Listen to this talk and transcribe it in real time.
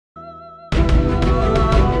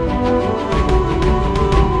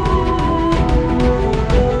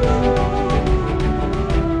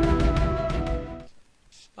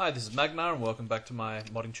Hi, this is Magnar and welcome back to my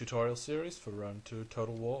modding tutorial series for Rome 2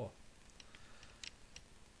 Total War.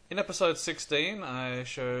 In episode 16 I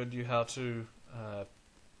showed you how to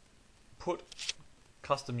put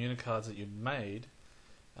custom unit cards that you'd made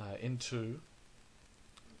into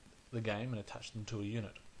the game and attach them to a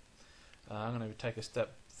unit. I'm going to take a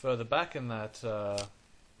step further back in that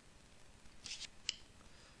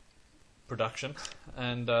production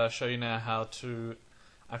and show you now how to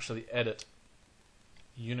actually edit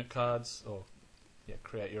unit cards, or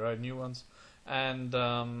create your own new ones, and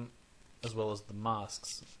as well as the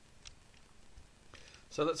masks.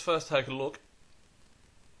 So let's first take a look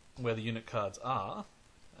where the unit cards are,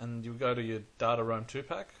 and you go to your Data Rome 2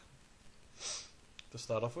 pack to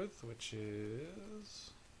start off with, which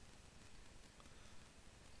is,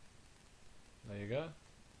 there you go,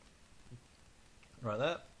 right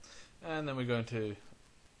there, and then we're going to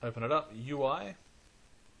open it up, UI,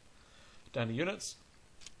 down to units.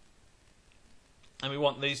 And we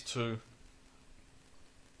want these two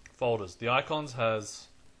folders. The icons has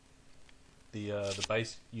the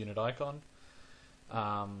base unit icon,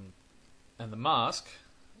 and the mask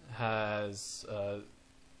has a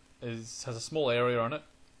small area on it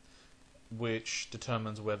which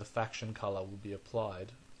determines where the faction color will be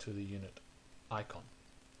applied to the unit icon.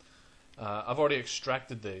 I've already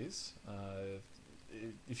extracted these.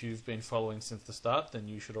 If you've been following since the start, then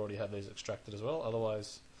you should already have these extracted as well.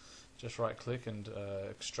 Otherwise, just right click and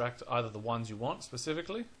extract either the ones you want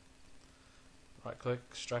specifically. Right click,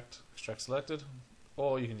 extract selected,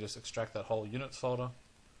 or you can just extract that whole units folder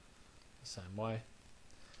the same way.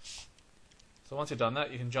 So once you've done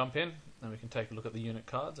that, you can jump in and we can take a look at the unit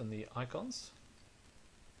cards and the icons.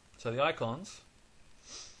 So the icons,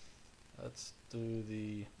 let's do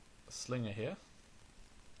the slinger here.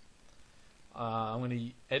 I'm going to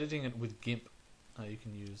be editing it with GIMP. You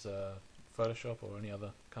can use Photoshop or any other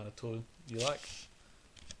kind of tool you like.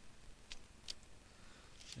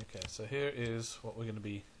 Okay, so here is what we're going to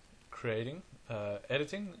be creating,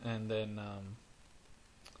 editing, and then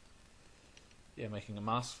making a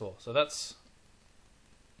mask for. So that's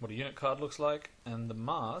what a unit card looks like, and the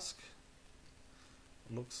mask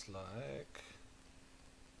looks like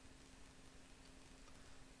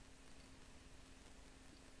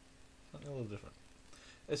something a little different.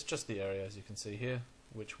 It's just the area, as you can see here,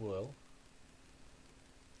 which will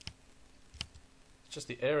just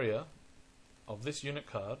the area of this unit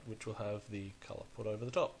card which will have the color put over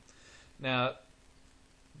the top. Now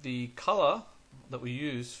the color that we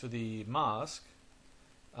use for the mask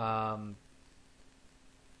will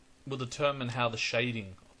determine how the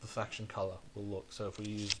shading of the faction color will look. So if we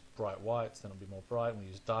use bright whites, then it'll be more bright. When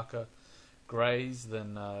we use darker greys,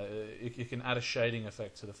 then you can add a shading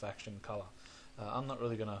effect to the faction color. I'm not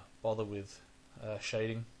really going to bother with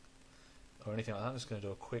shading or anything like that. I'm just going to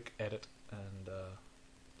do a quick edit and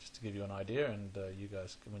just to give you an idea, and you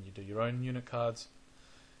guys, when you do your own unit cards,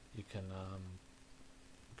 you can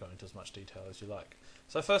go into as much detail as you like.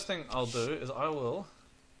 So first thing I'll do is I'll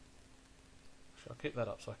keep that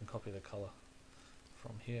up so I can copy the color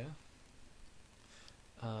from here.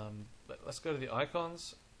 But let's go to the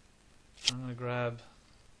icons. I'm going to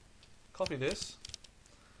copy this,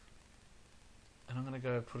 and I'm going to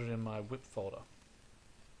go put it in my whip folder.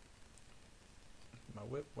 My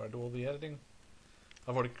whip, where I do all the editing.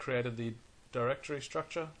 I've already created the directory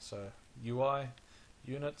structure, so UI,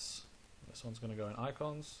 units, this one's going to go in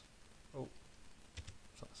icons. Oh,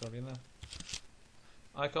 something's already in there.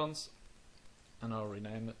 Icons, and I'll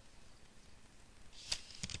rename it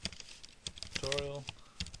tutorial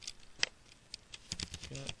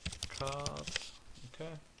unit cards.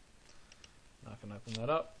 Okay, now I can open that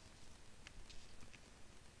up.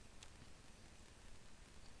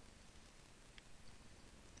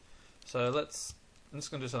 So I'm just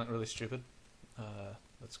going to do something really stupid.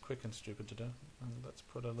 That's quick and stupid to do. And let's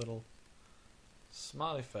put a little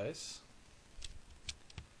smiley face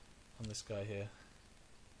on this guy here.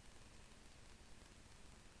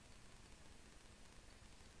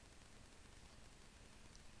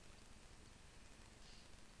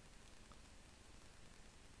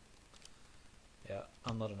 Yeah,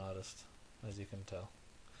 I'm not an artist, as you can tell.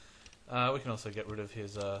 We can also get rid of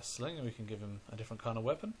his sling, and we can give him a different kind of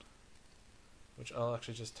weapon, which I'll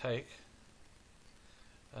actually just take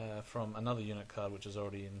from another unit card which has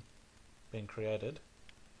already been created.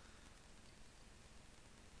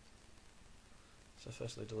 So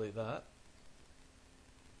firstly delete that.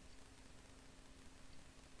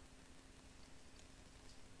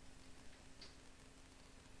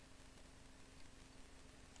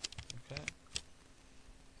 Okay.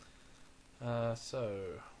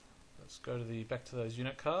 So let's go to back to those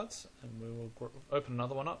unit cards, and we will open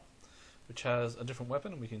another one up, which has a different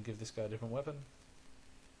weapon. We can give this guy a different weapon.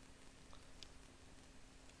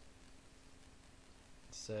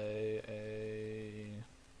 Say a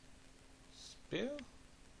spear?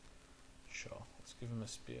 Sure, let's give him a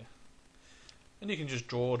spear. And you can just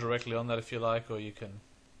draw directly on that if you like, or you can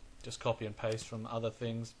just copy and paste from other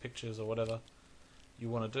things, pictures or whatever you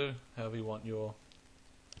want to do, however you want your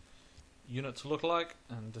unit to look like,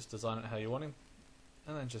 and just design it how you want him,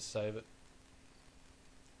 and then just save it.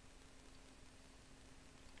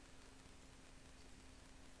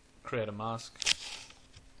 Create a mask.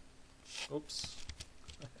 Oops.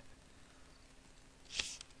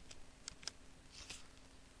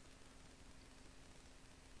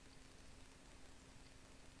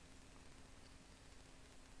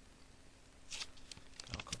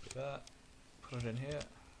 I'll copy that, put it in here.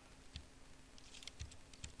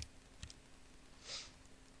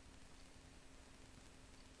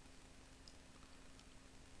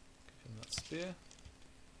 Give him that spear.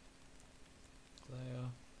 Layer.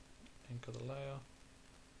 Anchor the layer.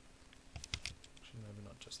 Actually, maybe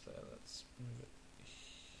not just there. Let's move it.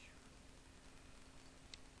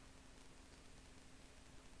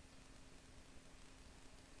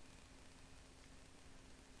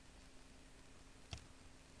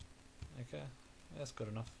 Okay, that's good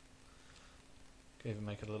enough. Can even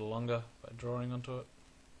make it a little longer by drawing onto it.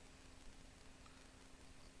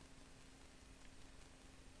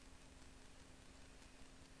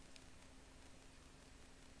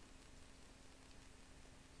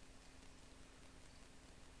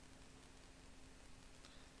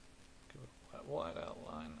 Wide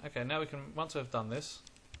outline. Okay, now we can, once we've done this,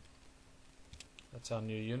 that's our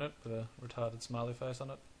new unit with a retarded smiley face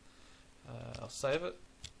on it. I'll save it.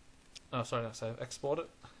 Oh, sorry, not save. Export it.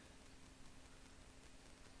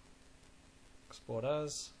 Export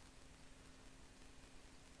as.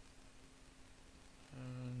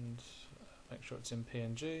 And make sure it's in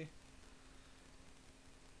PNG.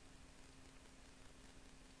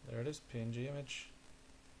 There it is, PNG image.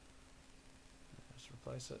 Just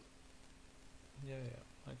replace it. Yeah,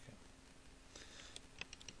 okay.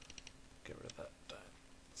 Get rid of that, don't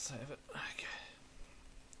save it. Okay.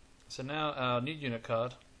 So now our new unit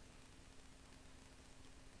card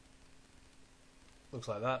looks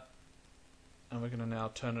like that. And we're going to now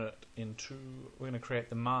turn it into, we're going to create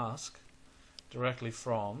the mask directly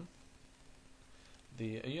from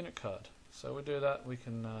the unit card. So we do that, we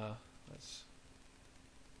can, let's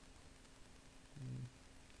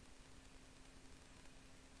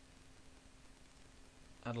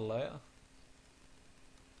add a layer,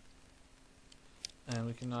 and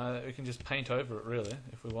we can just paint over it really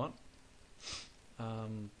if we want,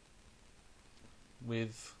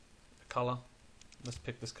 with a color. Let's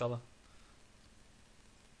pick this color.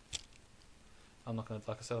 I'm not going to,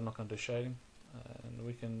 like I said, I'm not going to do shading, and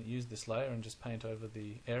we can use this layer and just paint over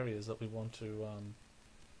the areas that we want to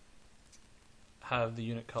have the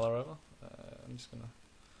unit color over. I'm just going to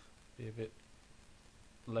be a bit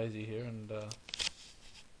lazy here and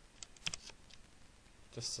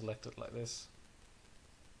just select it like this.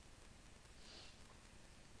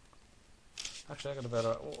 Actually, I got a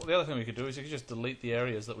better. Well, the other thing we could do is you could just delete the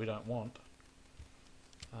areas that we don't want.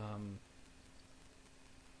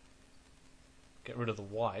 Get rid of the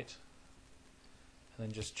white, and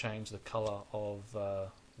then just change the color of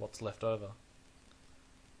what's left over,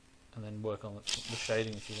 and then work on the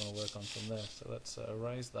shading if you want to work on from there. So let's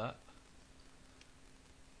erase that.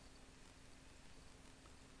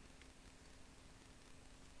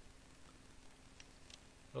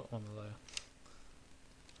 Oh, on the layer.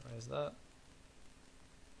 Erase that.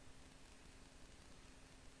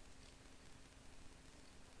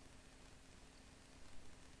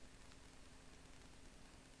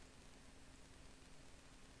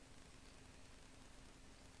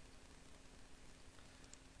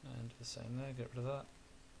 And do the same there, get rid of that.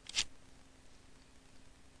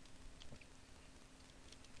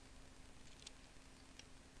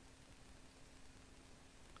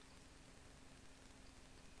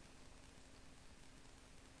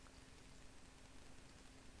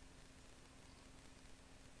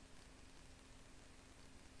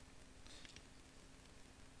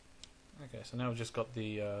 Okay, so now we've just got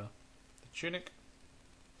the tunic.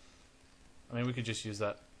 I mean, we could just use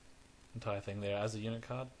that entire thing there as a unit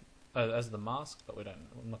card, as the mask, but we don't.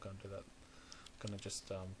 I'm not going to do that. I'm going to just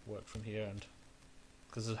work from here, and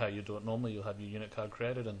because this is how you do it normally. You'll have your unit card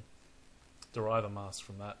created and derive a mask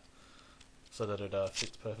from that, so that it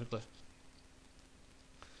fits perfectly.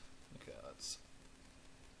 Okay, let's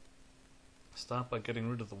start by getting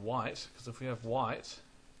rid of the white, because if we have white,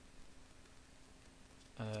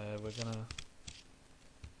 we're gonna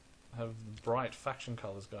have bright faction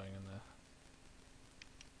colors going in there,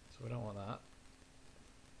 so we don't want that.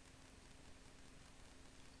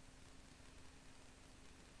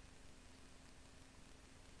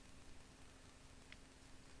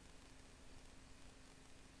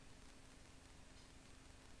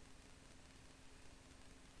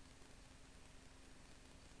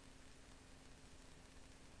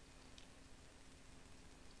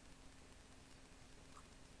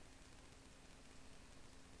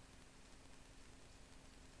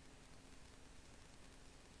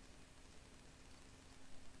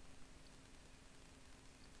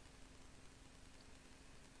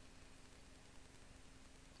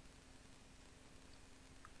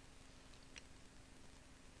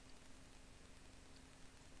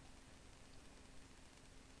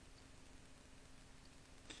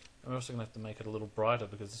 We're also going to have to make it a little brighter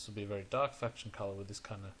because this will be a very dark faction color with this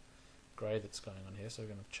kind of grey that's going on here. So we're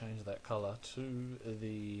going to change that color to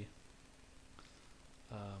the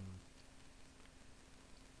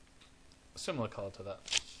similar color to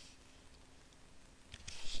that.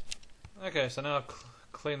 Okay, so now I've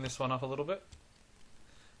cleaned this one up a little bit,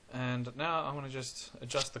 and now I'm going to just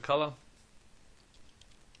adjust the color.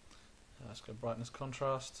 Let's go brightness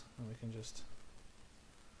contrast, and we can just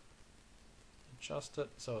adjust it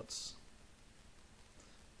so it's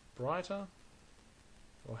brighter,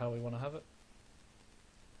 or how we want to have it.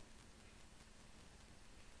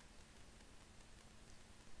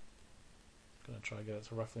 Going to try to get it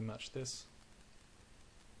to roughly match this.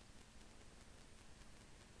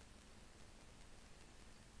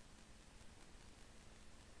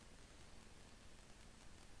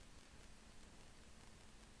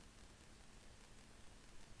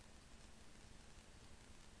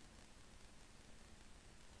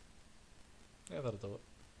 Yeah, that'll do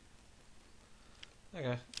it.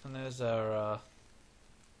 Okay, and there's our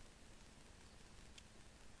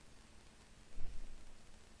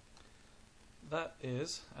that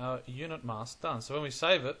is our unit mask done. So when we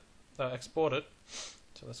save it, export it,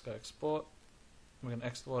 so let's go export. We're going to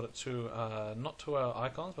export it to not to our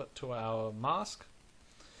icons but to our mask,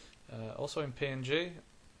 also in PNG,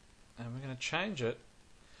 and we're going to change it.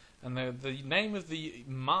 And the name of the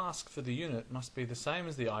mask for the unit must be the same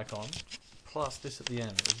as the icon, plus this at the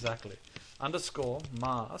end, exactly. Underscore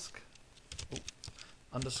mask,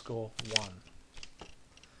 underscore 1.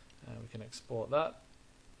 And we can export that.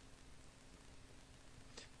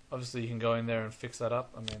 Obviously you can go in there and fix that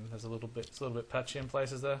up. I mean, there's it's a little bit patchy in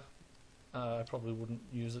places there. I probably wouldn't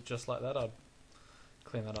use it just like that. I'd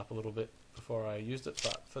clean that up a little bit before I used it.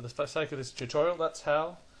 But for the sake of this tutorial, that's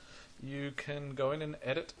how you can go in and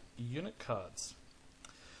edit unit cards.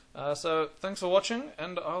 So thanks for watching,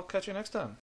 and I'll catch you next time.